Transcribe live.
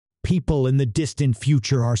people in the distant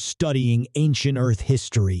future are studying ancient Earth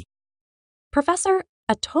history. Professor,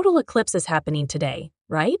 a total eclipse is happening today,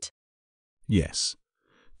 right? Yes.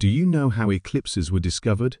 Do you know how eclipses were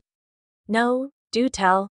discovered? No, do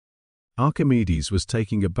tell. Archimedes was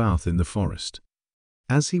taking a bath in the forest.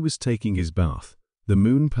 As he was taking his bath, the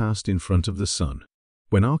moon passed in front of the sun.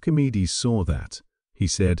 When Archimedes saw that, he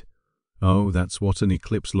said, "Oh, that's what an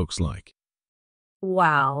eclipse looks like."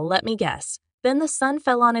 Wow, let me guess. Then the sun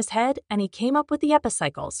fell on his head and he came up with the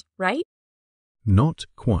epicycles, right? Not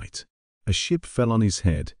quite. A ship fell on his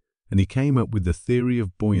head, and he came up with the theory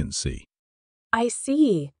of buoyancy. I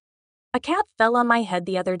see. A cat fell on my head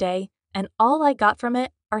the other day, and all I got from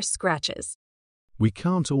it are scratches. We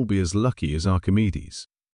can't all be as lucky as Archimedes.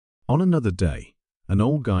 On another day, an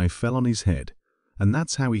old guy fell on his head, and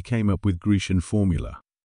that's how he came up with Grecian formula.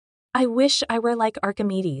 I wish I were like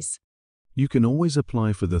Archimedes. You can always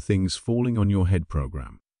apply for the things falling on your head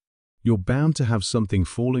program. You're bound to have something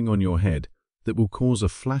falling on your head that will cause a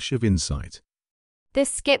flash of insight. This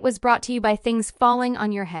skit was brought to you by things falling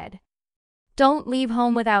on your head. Don't leave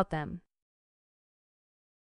home without them.